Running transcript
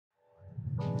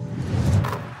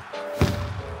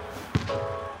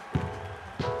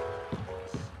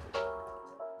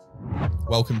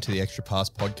Welcome to the Extra Pass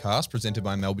podcast presented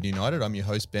by Melbourne United. I'm your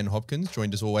host, Ben Hopkins,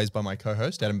 joined as always by my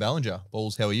co-host, Adam Ballinger.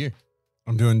 Balls, how are you?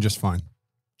 I'm doing just fine.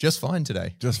 Just fine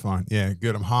today. Just fine. Yeah,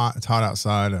 good. I'm hot. It's hot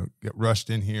outside. I get rushed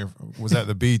in here. Was at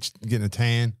the beach getting a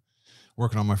tan,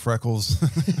 working on my freckles.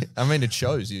 I mean, it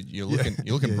shows. You're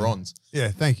looking bronze.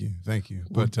 Yeah, thank you.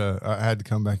 But I had to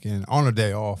come back in on a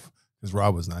day off because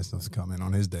Rob was nice enough to come in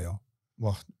on his day off.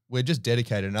 Well, we're just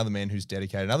dedicated. Another man who's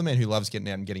dedicated. Another man who loves getting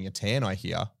out and getting a tan, I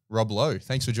hear. Rob Loe.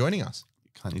 Thanks for joining us.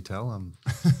 Can't you tell? I'm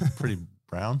pretty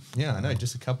brown. Yeah, I know.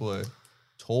 Just a couple of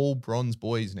tall bronze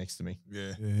boys next to me.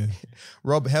 Yeah.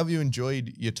 Rob, how have you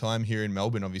enjoyed your time here in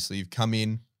Melbourne? Obviously, you've come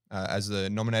in as the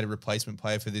nominated replacement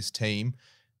player for this team.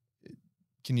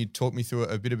 Can you talk me through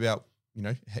a bit about,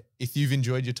 if you've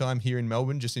enjoyed your time here in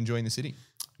Melbourne, just enjoying the city?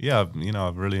 Yeah,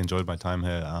 I've really enjoyed my time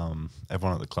here.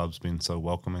 Everyone at the club's been so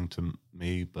welcoming to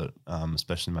me, but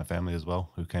especially my family as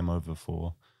well, who came over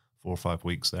for 4 or 5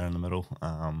 weeks there in the middle.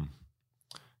 I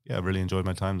really enjoyed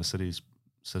my time. The city's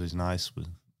nice. We're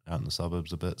out in the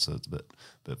suburbs a bit, so it's a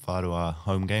bit far to our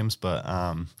home games, but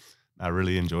I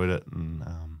really enjoyed it, and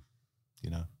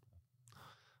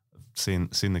seen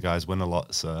the guys win a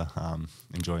lot, so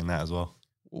enjoying that as well.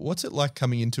 What's it like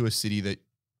coming into a city that,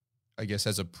 I guess,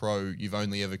 as a pro, you've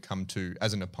only ever come to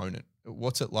as an opponent?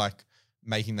 What's it like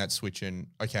making that switch and,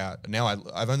 okay, now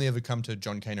I've only ever come to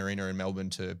John Cain Arena in Melbourne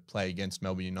to play against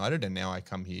Melbourne United, and now I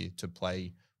come here to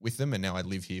play with them, and now I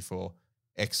live here for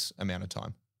X amount of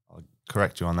time? I'll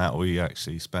correct you on that. We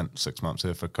actually spent 6 months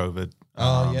here for COVID.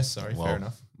 Yes, sorry, fair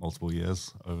enough. Multiple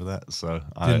years over that. So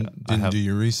didn't do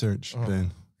your research,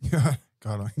 Ben.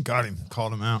 Got him,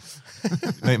 called him out.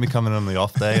 Make me come in on the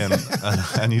off day,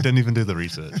 and you didn't even do the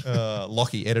research.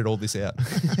 Lockie, edit all this out.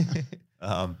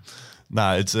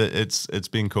 It's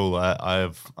been cool.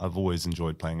 I've always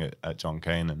enjoyed playing at John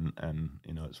Cain, and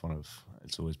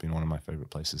it's always been one of my favorite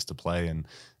places to play, and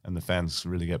the fans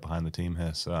really get behind the team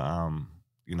here. So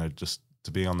just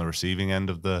to be on the receiving end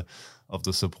of the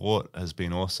support has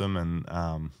been awesome,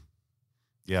 and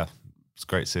it's a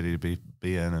great city to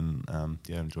be in, and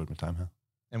enjoyed my time here.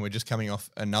 And we're just coming off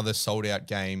another sold-out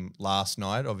game last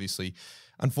night. Obviously,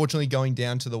 unfortunately, going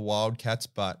down to the Wildcats,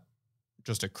 but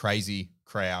just a crazy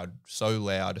crowd, so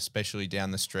loud, especially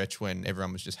down the stretch when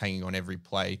everyone was just hanging on every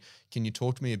play. Can you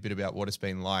talk to me a bit about what it's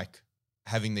been like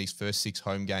having these first 6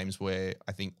 home games where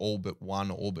I think all but one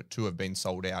or all but 2 have been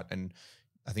sold out, and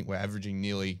I think we're averaging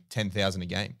nearly 10,000 a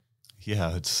game?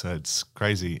 Yeah, it's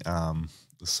crazy.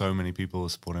 There's so many people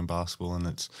supporting basketball, and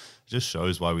it just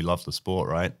shows why we love the sport,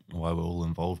 right? Why we're all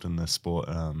involved in this sport.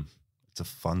 It's a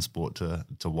fun sport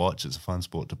to watch. It's a fun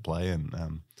sport to play, and I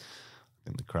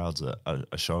think the crowds are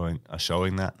showing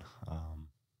that.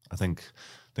 I think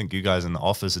you guys in the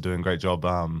office are doing a great job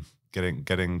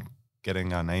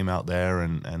getting our name out there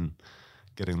and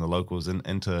getting the locals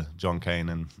into John Cain,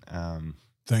 and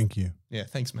thank you. Yeah,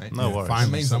 thanks, mate. No worries.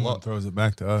 Finally, someone throws it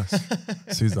back to us.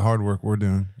 Sees the hard work we're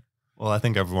doing. Well, I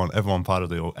think everyone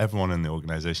in the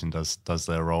organization does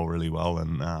their role really well,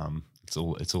 and it's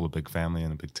all a big family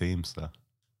and a big team. So,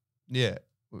 yeah,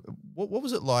 what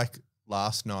was it like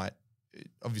last night?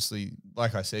 Obviously,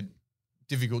 like I said,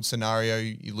 difficult scenario.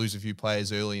 You lose a few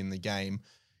players early in the game.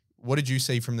 What did you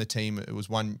see from the team? It was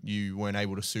one you weren't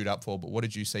able to suit up for, but what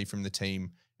did you see from the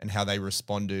team and how they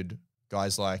responded?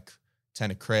 Guys like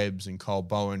Tanner Krebs and Cole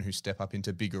Bowen, who step up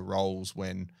into bigger roles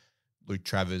when Luke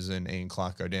Travers and Ian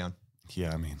Clark go down.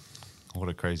 Yeah, I mean, what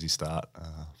a crazy start.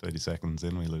 30 seconds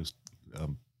in, we lose,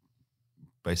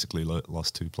 basically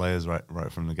lost 2 players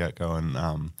right from the get-go. And,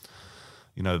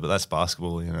 but that's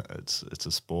basketball. It's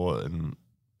a sport, and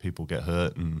people get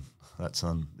hurt, and that's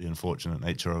the unfortunate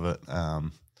nature of it.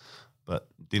 But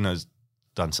Dino's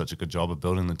done such a good job of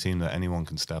building the team that anyone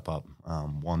can step up,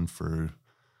 1 through,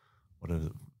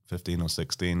 15 or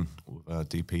 16 with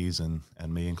DPs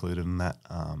and me included in that.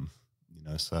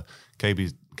 So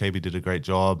KB did a great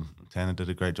job. Tanner did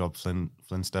a great job. Flynn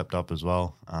stepped up as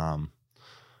well. And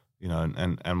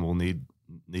we'll need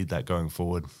that going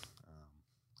forward.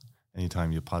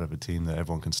 Anytime you're part of a team that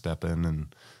everyone can step in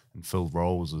and fill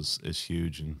roles is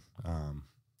huge. And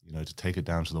to take it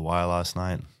down to the wire last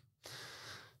night,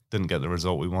 didn't get the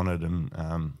result we wanted,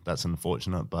 and that's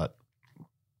unfortunate. But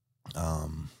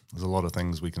there's a lot of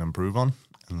things we can improve on,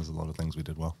 and there's a lot of things we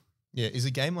did well. Yeah, is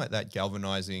a game like that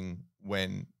galvanizing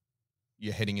when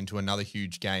you're heading into another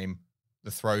huge game, the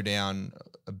throwdown,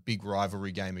 a big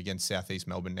rivalry game against Southeast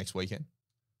Melbourne next weekend?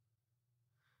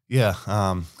 Yeah,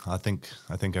 I think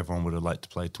everyone would have liked to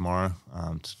play tomorrow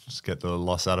to just get the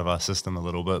loss out of our system a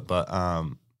little bit. But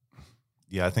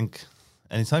I think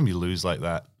anytime you lose like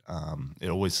that, it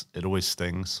always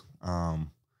stings.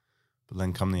 But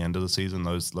then come the end of the season,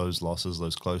 those losses,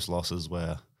 those close losses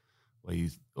where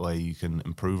you can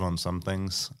improve on some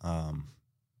things,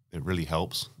 it really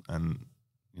helps. And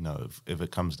you know, if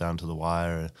it comes down to the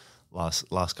wire,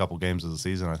 last couple games of the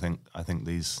season, I think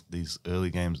these early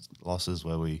games losses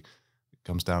where it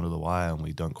comes down to the wire and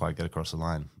we don't quite get across the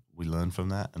line, we learn from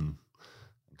that, and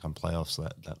come playoffs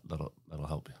that'll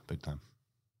help you big time.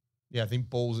 Yeah, I think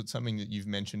balls, it's something that you've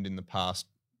mentioned in the past,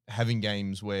 having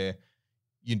games where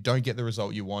you don't get the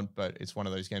result you want, but it's one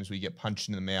of those games where you get punched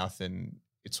in the mouth and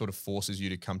it sort of forces you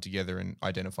to come together and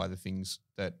identify the things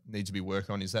that need to be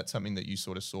worked on. Is that something that you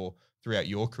sort of saw throughout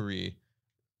your career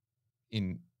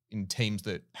in teams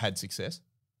that had success?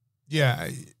 Yeah.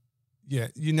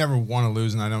 You never want to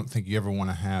lose, and I don't think you ever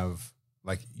want to have,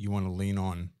 like, you want to lean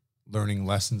on learning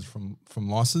lessons from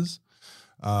losses.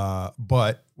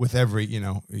 But with every,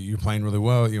 you're playing really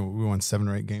well. We won 7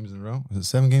 or 8 games in a row. Was it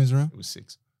 7 games in a row? It was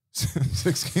 6.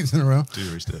 6 games in a row. Do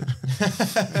your research.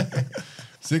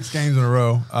 6 games in a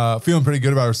row. Feeling pretty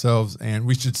good about ourselves, and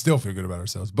we should still feel good about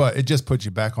ourselves. But it just puts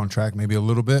you back on track maybe a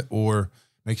little bit, or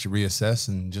makes you reassess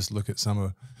and just look at some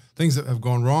of things that have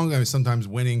gone wrong. I mean, sometimes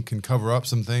winning can cover up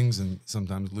some things, and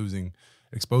sometimes losing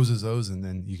exposes those, and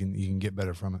then you can get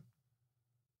better from it.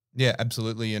 Yeah,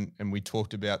 absolutely. And we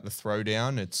talked about the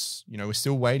throwdown. It's, we're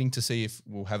still waiting to see if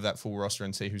we'll have that full roster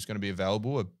and see who's going to be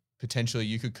available. Or potentially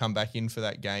you could come back in for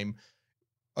that game.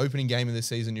 Opening game of the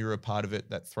season, you were a part of it,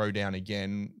 that throwdown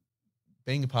again.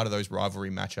 Being a part of those rivalry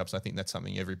matchups, I think that's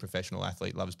something every professional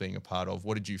athlete loves being a part of.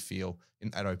 What did you feel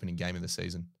in that opening game of the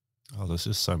season? Oh, there's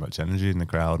just so much energy in the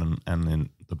crowd and in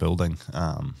the building.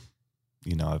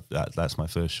 That's my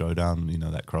first showdown,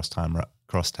 that crosstown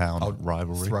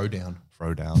rivalry. Throwdown.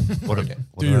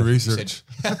 Do your research.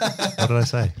 What did I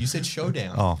say? You said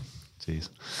showdown. Oh,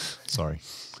 geez. Sorry.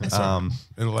 It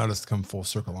allowed us to come full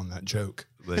circle on that joke.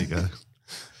 There you go.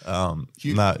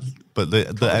 But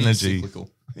the energy.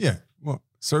 Cyclical. Yeah. Well,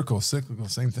 cyclical,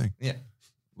 same thing. Yeah.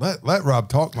 Let Rob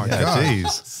talk, my God. Jeez.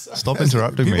 Stop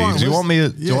interrupting me. Do you want me?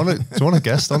 Do you want a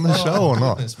guest on this show or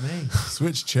not? Goodness me.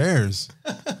 Switch chairs.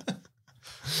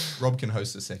 Rob can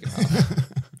host the second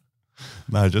half.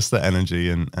 No, just the energy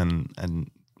and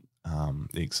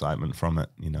the excitement from it.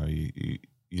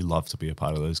 You love to be a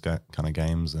part of those kind of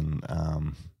games, and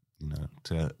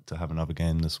to have another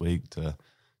game this week to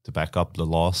back up the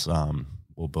loss.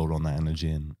 We'll build on that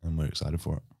energy, and we're excited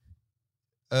for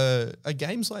it. Are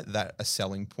games like that a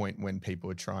selling point when people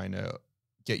are trying to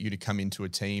get you to come into a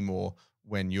team, or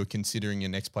when you're considering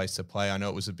your next place to play? I know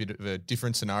it was a bit of a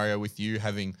different scenario with you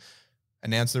having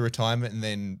announced the retirement, and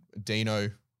then Dino,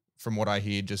 from what I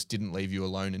hear, just didn't leave you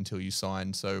alone until you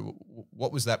signed. So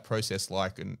what was that process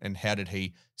like, and how did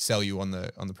he sell you on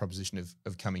the proposition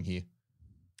of coming here?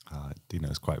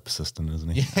 Dino's quite persistent, isn't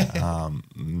he? Yeah.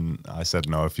 I said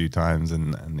no a few times,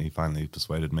 and he finally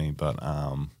persuaded me. But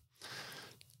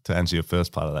to answer your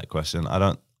first part of that question, I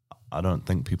don't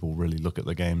think people really look at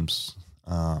the games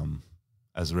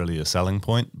as really a selling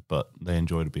point, but they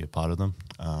enjoy to be a part of them.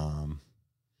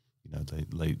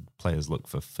 Players look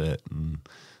for fit and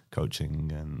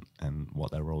coaching and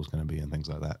what their role is going to be and things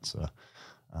like that. So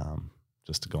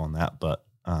just to go on that, but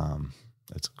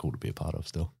it's cool to be a part of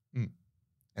still.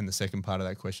 And the second part of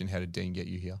that question, how did Dean get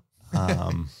you here?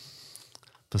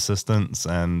 Persistence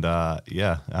and I've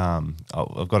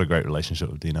got a great relationship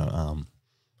with Dino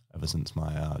ever since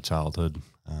my childhood,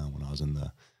 when I was in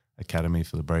the academy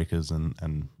for the Breakers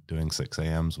and doing 6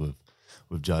 a.m.s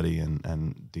with Juddy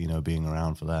and Dino being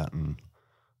around for that, and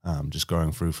just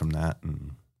going through from that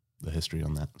and the history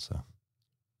on that. So,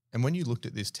 and when you looked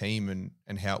at this team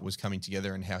and how it was coming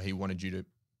together and how he wanted you to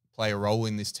play a role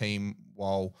in this team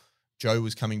while Joe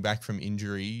was coming back from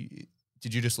injury,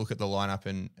 did you just look at the lineup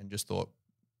and just thought,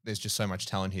 there's just so much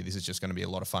talent here, this is just going to be a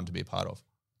lot of fun to be a part of?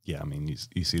 Yeah, I mean,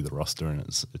 you see the roster and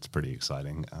it's pretty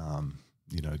exciting.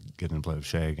 Getting to play with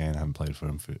Shea again. I haven't played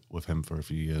with him for a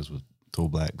few years with Tall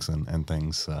Blacks and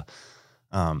things.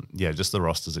 Just the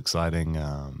roster's exciting.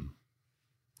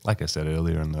 Like I said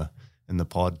earlier in the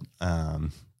pod,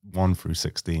 1 through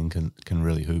 16 can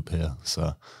really hoop here.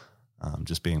 So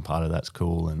just being part of that's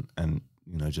cool, and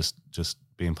just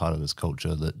being part of this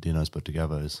culture that Dino's put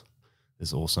together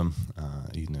is awesome.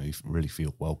 You really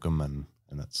feel welcome, and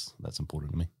that's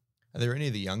important to me. Are there any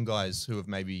of the young guys who have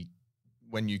maybe,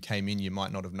 when you came in, you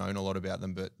might not have known a lot about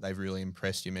them, but they've really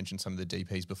impressed? You mentioned some of the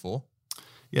DPs before.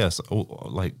 Yes,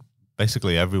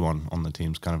 basically everyone on the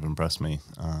team's kind of impressed me.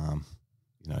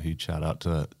 Huge shout out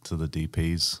to the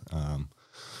DPs,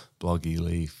 Bloggy,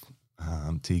 Leaf,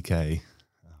 TK,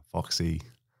 Foxy.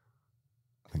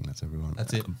 I think that's everyone.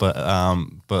 That's it.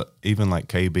 But even like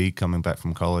KB coming back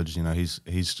from college,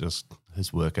 he's just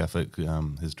his work ethic,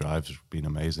 his drive has been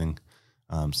amazing.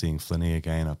 Seeing Flinney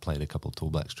again, I played a couple of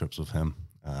toolback trips with him.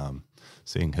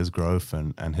 Seeing his growth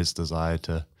and his desire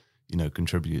to,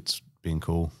 contribute's been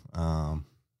cool.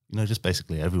 Just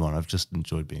basically everyone. I've just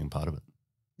enjoyed being part of it.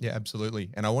 Yeah,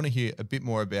 absolutely. And I want to hear a bit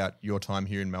more about your time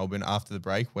here in Melbourne after the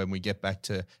break when we get back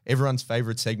to everyone's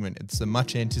favourite segment. It's the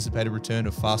much anticipated return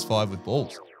of Fast Five with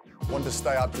Balls. Want to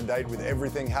stay up to date with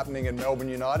everything happening at Melbourne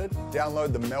United?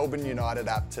 Download the Melbourne United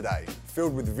app today.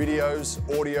 Filled with videos,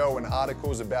 audio and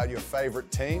articles about your favourite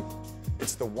team,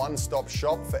 it's the one-stop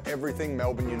shop for everything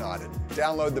Melbourne United.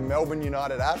 Download the Melbourne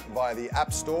United app via the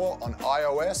App Store on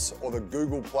iOS or the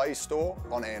Google Play Store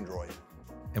on Android.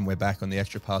 And we're back on the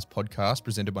Extra Pass podcast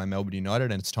presented by Melbourne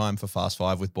United, and it's time for Fast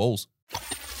Five with Balls.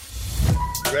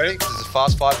 Ready? This is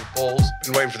Fast Five with Balls.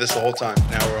 Been waiting for this the whole time.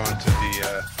 Now we're on to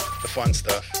the fun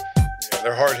stuff.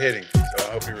 They're hard hitting, so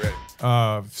I hope you're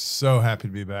ready. So happy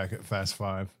to be back at Fast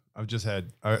Five. I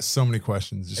got so many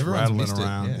questions just Everyone's rattling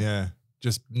around. Yeah.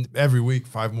 Just every week,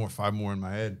 five more in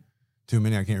my head. Too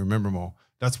many, I can't remember them all.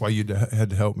 That's why you had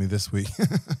to help me this week.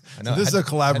 I know, So this is a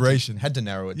collaboration. Had to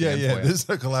narrow it down. Yeah. For you. This is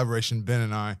a collaboration. Ben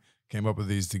and I came up with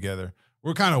these together.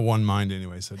 We're kind of one mind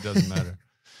anyway, so it doesn't matter.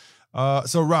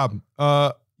 So Rob,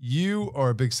 you are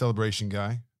a big celebration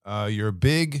guy. You're a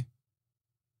big,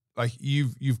 like you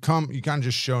kind of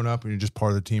just shown up and you're just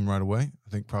part of the team right away. I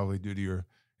think probably due to your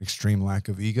extreme lack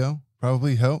of ego.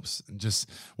 Probably helps. And just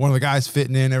one of the guys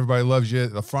fitting in. Everybody loves you.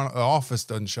 The front office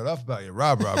doesn't shut up about you.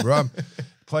 Rob.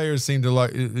 Players seem to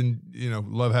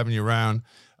love having you around.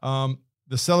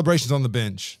 The celebrations on the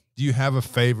bench. Do you have a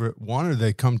favorite one, or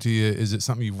they come to you? Is it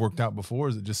something you've worked out before, or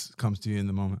is it just comes to you in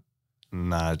the moment?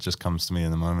 Nah, it just comes to me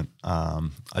in the moment.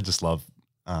 I just love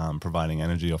providing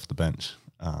energy off the bench.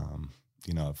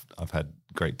 I've had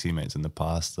great teammates in the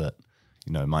past that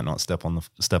might not step on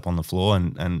the floor,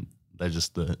 and they're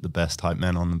just the best type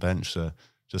men on the bench. So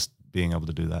just being able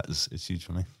to do that is huge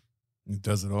for me. It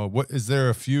does it all. What is there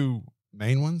a few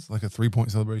main ones, like a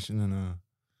 3-point celebration and a?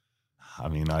 I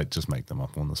mean, I just make them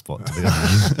up on the spot, to be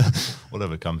honest.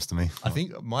 Whatever comes to me. I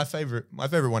think my favorite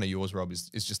one of yours, Rob, is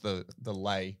just the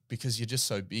lay, because you're just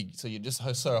so big, so you're just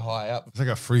so high up. It's like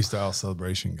a freestyle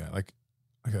celebration guy, like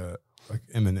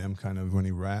Eminem kind of when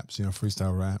he raps,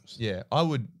 freestyle raps. Yeah,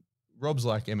 Rob's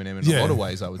like Eminem in a lot of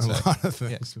ways, I would say. A lot of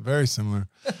things, very similar.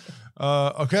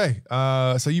 Okay,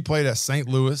 so you played at St.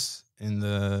 Louis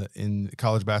in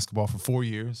college basketball for 4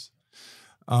 years.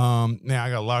 Now I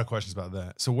got a lot of questions about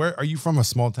that. So where are you from? A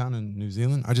small town in New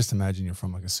Zealand? I just imagine you're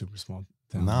from like a super small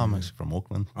town. No, I'm actually from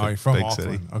Auckland. Oh, you're from big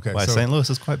Auckland. city. Okay, Why, so St. Louis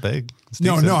is quite big.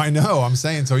 No, I know. I'm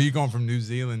saying, so are you going from New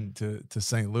Zealand to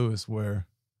St. Louis, where,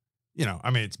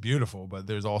 it's beautiful, but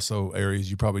there's also areas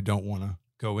you probably don't want to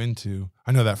go into.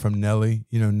 I know that from Nelly.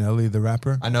 You know Nelly, the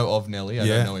rapper? I know of Nelly. I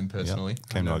don't know him personally. Yep.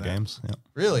 Came to our games. Yeah.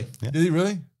 Really? Yeah. Did he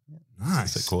really? Yeah.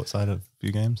 Nice. Sit courtside a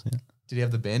few games. Yeah. Did he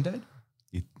have the Band-Aid?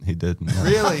 He did. Yeah.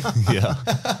 Really? Yeah.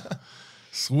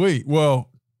 Sweet. Well,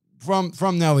 from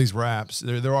Nelly's raps,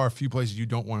 there are a few places you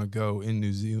don't want to go in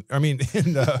New Zealand. I mean,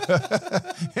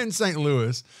 in St.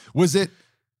 Louis. Was it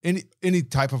any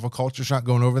type of a culture shock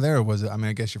going over there, or was it? I mean,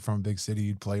 I guess you're from a big city.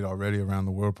 You'd played already around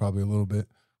the world, probably a little bit.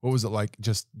 What was it like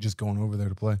just going over there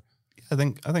to play? I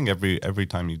think every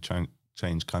time you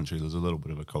change countries, there's a little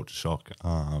bit of a culture shock.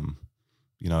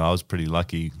 I was pretty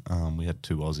lucky. We had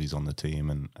 2 Aussies on the team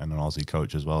and an Aussie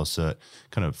coach as well, so it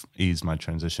kind of eased my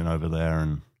transition over there.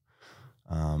 And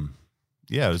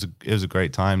it was a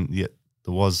great time. Yet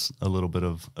there was a little bit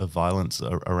of violence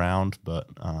around, but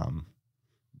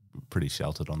pretty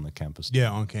sheltered on the campus.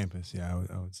 Yeah, on campus. Yeah,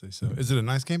 I would say so. Is it a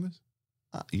nice campus?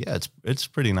 Yeah, it's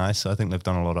pretty nice. I think they've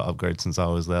done a lot of upgrades since I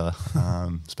was there,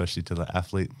 especially to the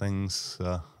athlete things.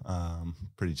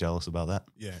 Pretty jealous about that.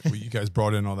 Yeah, well, you guys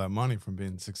brought in all that money from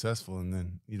being successful, and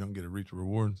then you don't get to reap the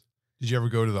rewards. Did you ever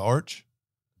go to the Arch?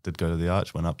 Did go to the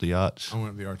Arch, went up the Arch. I went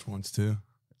up the Arch once too.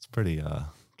 It's pretty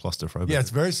claustrophobic. Yeah,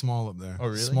 it's very small up there. Oh,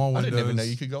 really? Small windows. I didn't even know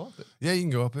you could go up it. Yeah, you can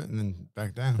go up it and then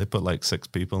back down. They put like 6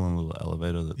 people in a little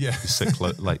elevator that Yeah. sit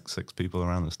like 6 people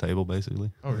around this table,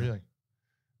 basically. Oh, really?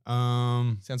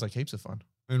 Sounds like heaps of fun.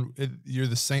 And you're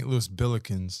the St. Louis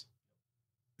Billikens.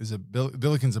 Is it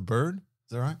Billikens a bird?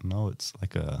 Is that right? No, it's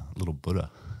like a little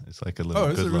Buddha. It's like a little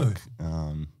is it good really?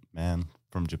 look man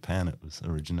from Japan. It was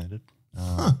originated.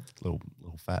 Little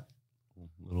fat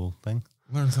little thing.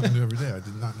 Learn something new every day. I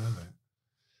did not know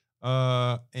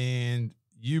that. And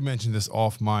you mentioned this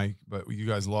off mic, but you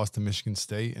guys lost to Michigan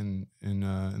State in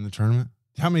the tournament.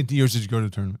 How many years did you go to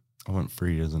the tournament? I went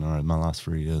 3 years in a row. My last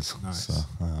 3 years. Nice. So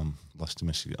lost to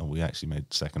Michigan. We actually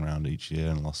made second round each year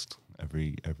and lost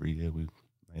every year we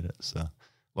made it. So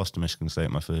lost to Michigan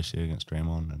State my first year against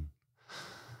Draymond, and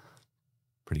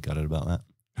pretty gutted about that.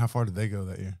 How far did they go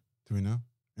that year? Do we know?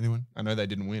 Anyone? I know they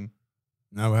didn't win.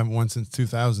 No, we haven't won since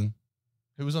 2000.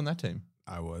 Who was on that team?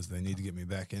 I was. They need to get me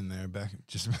back in there, back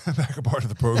a part of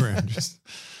the program.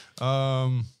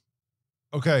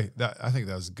 Okay. I think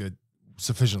that was good.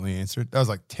 Sufficiently answered. That was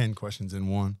like 10 questions in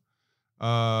one.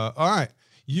 All right.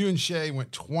 You and Shay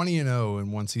went 20-0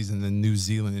 in one season in the New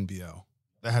Zealand NBL.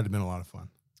 That had to have been a lot of fun.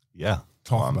 Yeah.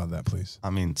 Talk about that, please. I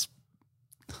mean,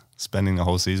 spending the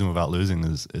whole season without losing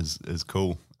is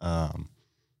cool.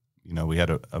 We had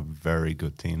a very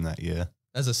good team that year.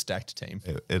 As a stacked team.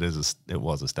 It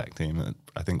was a stacked team.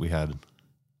 I think we had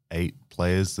 8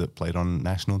 players that played on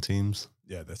national teams.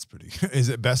 Yeah, that's pretty good. Is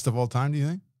it best of all time, do you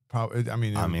think? Probably. I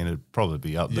mean, it'd probably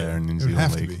be up there in the New it would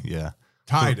have Zealand to league. be. Yeah.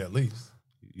 Tied at least.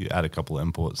 You add a couple of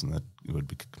imports and that you would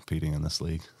be competing in this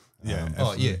league. Yeah.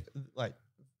 Like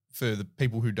for the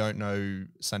people who don't know,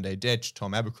 Sunday Detch,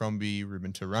 Tom Abercrombie,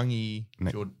 Ruben Tarangi,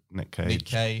 Nick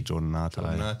Cage, Jordan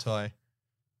Nartai.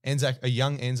 A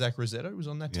young Anzac Rossetto was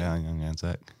on that team. Yeah, young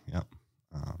Anzac. Yep.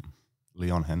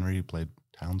 Leon Henry played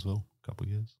Townsville a couple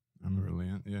of years. I remember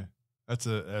Leon. Yeah, that's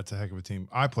a heck of a team.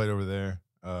 I played over there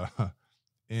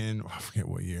in I forget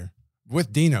what year.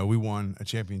 With Dino, we won a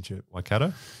championship.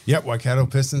 Waikato? Yep, Waikato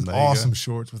Pistons. There you Awesome go.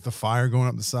 shorts with the fire going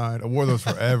up the side. I wore those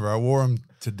forever. I wore them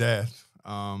to death.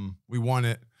 We won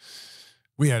it.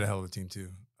 We had a hell of a team too.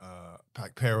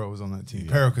 Pero was on that team.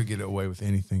 Yeah. Pero could get away with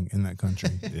anything in that country.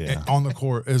 Yeah. And on the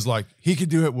court, it was like he could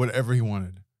do it whatever he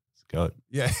wanted. Go.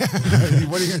 Yeah.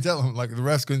 What are you going to tell him? Like the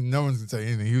rest, no one's going to say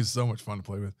anything. He was so much fun to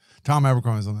play with. Tom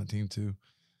Abercrombie was on that team too.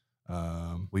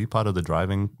 Were you part of the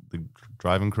driving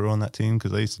crew on that team?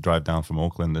 Because I used to drive down from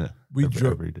Auckland. We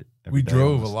drove a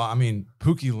almost. lot. I mean,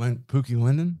 Pookie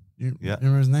Linden. You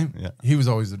remember his name? Yeah. He was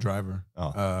always the driver.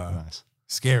 Oh, nice.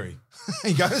 Scary.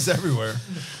 He got us everywhere.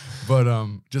 But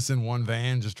just in one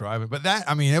van, just driving. But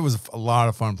it was a lot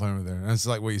of fun playing over there. And it's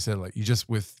like what you said, like you just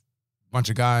with a bunch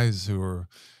of guys who are,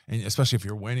 and especially if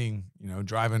you're winning,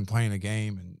 driving, playing a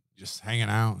game and just hanging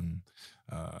out and,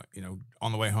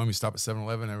 on the way home, you stop at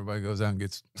 7-Eleven, everybody goes out and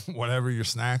gets whatever, your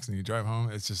snacks, and you drive home.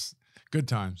 It's just good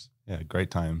times. Yeah, great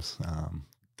times.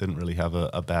 Didn't really have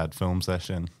a bad film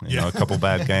session. A couple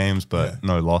bad games, but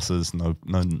no losses, none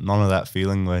of that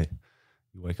feeling where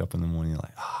you wake up in the morning, you're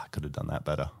like, I could have done that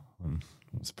better. And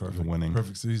It's perfect. Winning.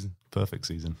 Perfect season. Perfect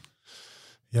season.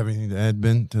 You have anything to add,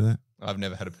 Ben, to that? I've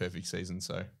never had a perfect season,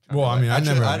 so. Well, I mean, I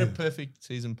never had a had. perfect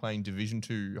season playing Division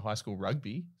II high school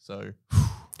rugby. So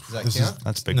does that This count?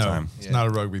 That's big No, time. it's Yeah. not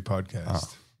a rugby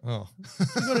podcast. Oh,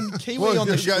 we got a Kiwi Well, on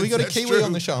the show. We got a that's Kiwi true.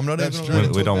 on the show. I'm not That's even. true.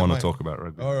 allowed to We don't about want my- to talk about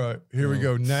rugby. All right, here we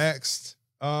go. Next,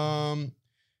 do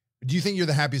you think you're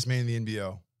the happiest man in the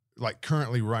NBL, like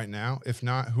currently right now? If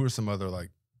not, who are some other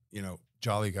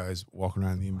jolly guys walking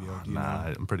around in the NBL? Do you know?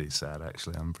 I'm pretty sad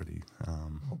actually. I'm pretty.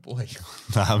 Oh boy.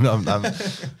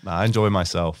 I enjoy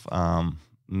myself. I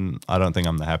don't think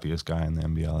I'm the happiest guy in the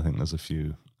NBL. I think there's a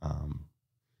few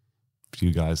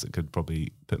guys that could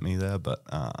probably put me there, but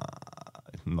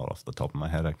not off the top of my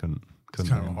head. I couldn't. It's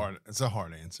kind of a hard. It's a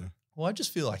hard answer. Well, I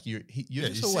just feel like you're just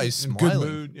you always seem in smiling. good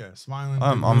mood. Yeah, smiling.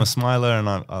 I'm good a mood. smiler, and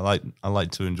I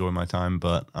like to enjoy my time.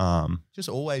 But Just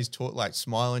always talk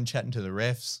smiling, chatting to the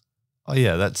refs. oh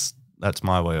yeah, that's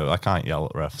my way. I can't yell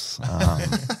at refs.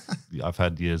 I've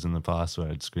had years in the past where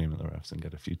I'd scream at the refs and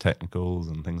get a few technicals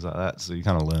and things like that. So you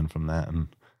kind of learn from that, and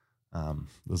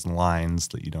there's lines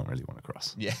that you don't really want to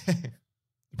cross. Yeah.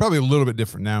 Probably a little bit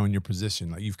different now in your position.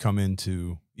 Like you've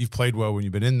played well when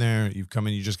you've been in there. You've come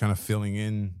in, you're just kind of filling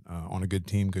in on a good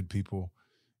team, good people.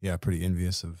 Yeah, pretty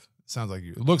envious of. Sounds like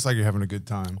it looks like you're having a good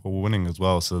time. Well, we're winning as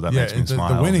well, so that makes me the,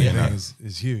 smile. The winning Yeah. thing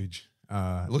is huge.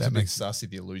 It looks that a bit makes sus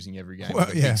if you're losing every game Well,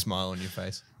 with a yeah. big smile on your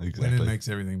face. Exactly. winning makes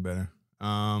everything better.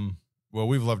 Well,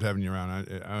 we've loved having you around.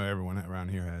 Everyone around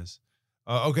here has.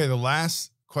 Okay, the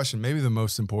last question, maybe the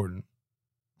most important.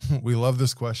 We love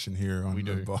this question here on We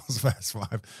the do. Balls Fast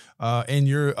Five. And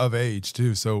you're of age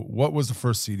too. So what was the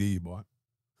first CD you bought?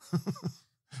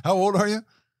 How old are you?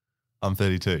 I'm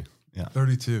 32. Yeah.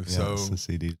 32. Yeah, So it's the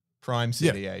CD. Prime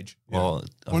CD age. Well,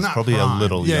 I well, was not probably prime. a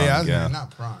little young. Yeah, Yeah. not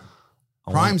prime.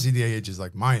 I Prime want- CD age is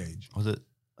like my age. Was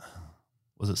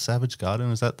it Savage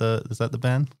Garden? Is that the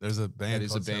band? There's a band. That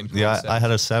is a called band. Savage Yeah, Savage. I had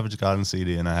a Savage Garden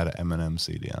CD and I had an Eminem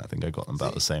CD, and I think I got them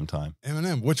about the same time.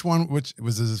 Eminem. Which one? Which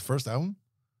was this his first album?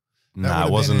 That Nah, would've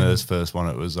it wasn't been in- his first one.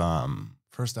 It was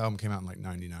First album came out in like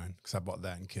 '99 because I bought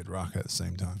that and Kid Rock at the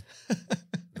same time.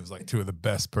 It was like two of the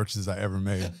best purchases I ever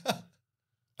made.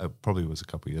 it probably was a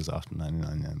couple of years after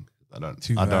 '99. And I don't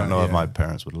Too know bad, if yeah. my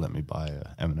parents would have let me buy a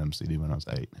Eminem CD when I was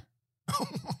 8.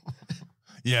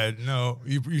 Yeah, no,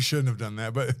 you shouldn't have done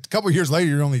that. But a couple of years later,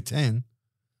 you're only 10.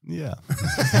 Yeah,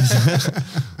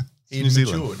 New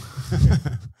Zealand.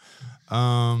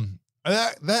 matured.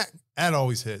 That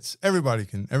always hits. Everybody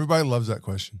loves that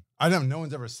question. I don't. No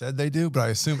one's ever said they do, but I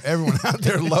assume everyone out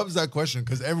there loves that question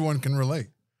because everyone can relate,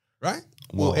 right?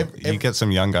 Well, you get some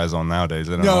young guys on nowadays.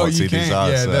 They don't know what you CDs can't. are.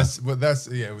 Yeah, so. that's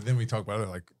Then we talk about it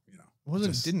like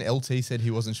Didn't LT said he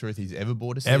wasn't sure if he's ever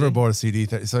bought a CD? Ever bought a CD?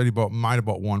 He said he might have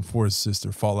bought one for his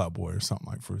sister, Fall Out Boy or something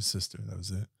like for his sister. That was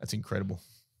it. That's incredible.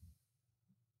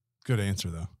 Good answer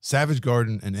though. Savage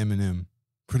Garden and Eminem,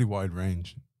 pretty wide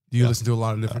range. Do you listen to a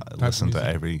lot of different? I types listen of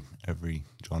to music? every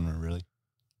genre really.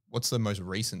 What's the most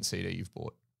recent CD you've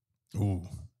bought? Ooh,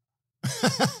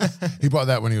 he bought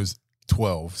that when he was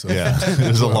 12. So Yeah, it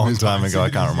was a long time ago. I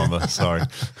can't remember. Sorry.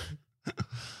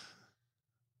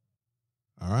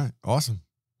 All right, awesome.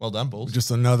 Well done, Bulls.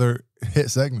 Just another hit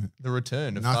segment. The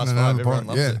return of Knocking Fast it out Five. of the Everyone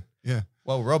park. loves it. Yeah.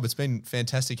 Well, Rob, it's been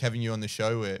fantastic having you on the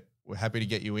show. We're happy to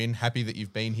get you in. Happy that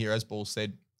you've been here. As Ball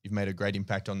said, you've made a great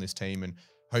impact on this team and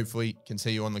hopefully can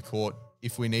see you on the court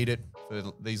if we need it for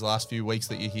these last few weeks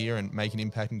that you're here and make an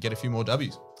impact and get a few more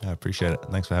Ws. I appreciate it.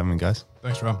 Thanks for having me, guys.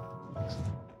 Thanks, Rob. Thanks.